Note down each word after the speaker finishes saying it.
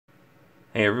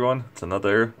Hey everyone, it's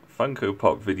another Funko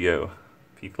Pop video.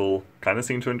 People kind of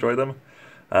seem to enjoy them.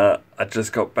 I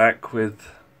just got back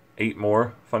with 8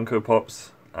 more Funko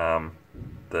Pops.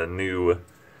 The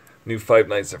new Five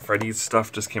Nights at Freddy's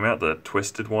stuff just came out, the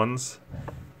twisted ones.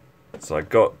 So I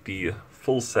got the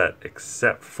full set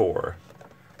except for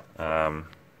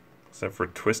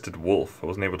Twisted Wolf. I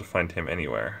wasn't able to find him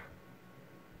anywhere.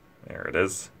 There it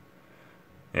is.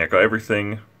 Yeah, I got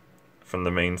everything from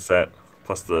the main set,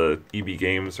 plus the EB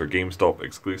Games or GameStop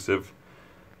exclusive,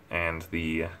 and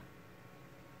the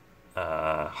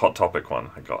Hot Topic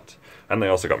one I got. And they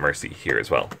also got Mercy here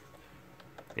as well.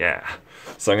 Yeah.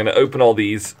 So I'm going to open all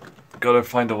these. Gotta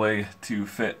find a way to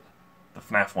fit the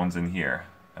FNAF ones in here.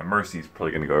 And Mercy's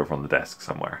probably going to go over on the desk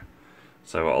somewhere.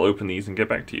 So I'll open these and get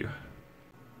back to you.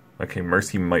 Okay,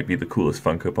 Mercy might be the coolest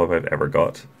Funko Pop I've ever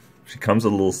got. She comes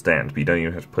with a little stand, but you don't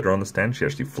even have to put her on the stand. She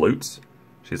actually floats.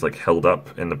 She's like held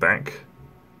up in the back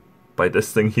by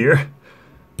this thing here.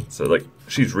 So like,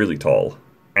 she's really tall,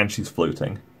 and she's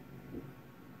floating.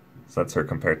 So that's her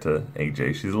compared to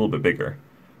AJ. She's a little bit bigger.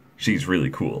 She's really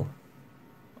cool.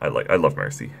 I love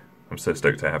Mercy. I'm so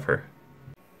stoked to have her.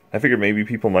 I figured maybe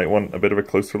people might want a bit of a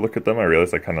closer look at them. I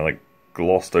realized I kind of like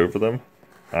glossed over them.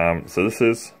 So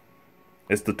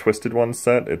it's the Twisted One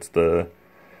set. It's the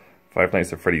Five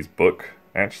Nights at Freddy's book,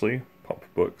 actually. Pop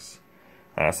books.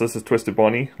 So this is Twisted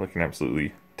Bonnie, looking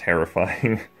absolutely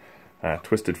terrifying.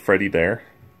 Twisted Freddy there.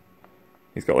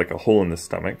 He's got like a hole in his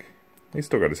stomach. He's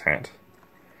still got his hat.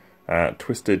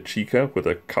 Twisted Chica with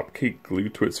a cupcake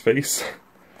glued to its face.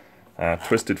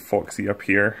 Twisted Foxy up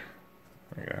here.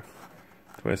 There you go.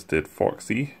 Twisted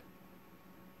Foxy.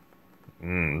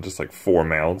 Just like 4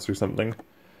 mouths or something.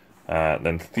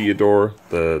 Then Theodore,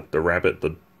 the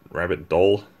rabbit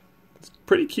doll. It's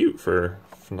pretty cute for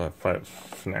FNAF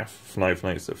Five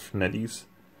Nights at Freddy's.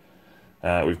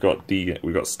 We've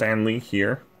got Stanley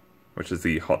here, which is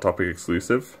the Hot Topic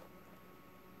exclusive.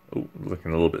 Oh,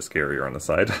 looking a little bit scarier on the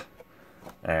side.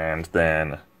 And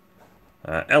then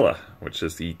Ella, which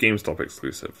is the GameStop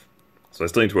exclusive. So I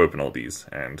still need to open all these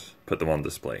and put them on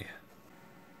display.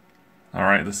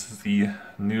 Alright, this is the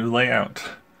new layout.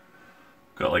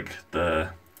 Got like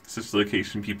the Sister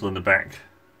Location people in the back,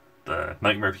 the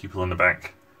Nightmare people in the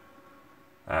back,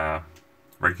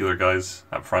 regular guys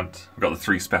up front. I've got the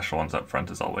 3 special ones up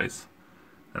front as always.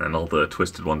 And then all the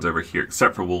twisted ones over here,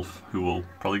 except for Wolf, who will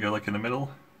probably go like in the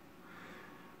middle.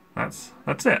 That's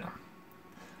it.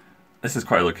 This is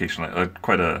quite a location,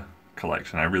 quite a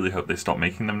collection. I really hope they stop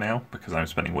making them now, because I'm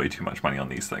spending way too much money on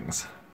these things.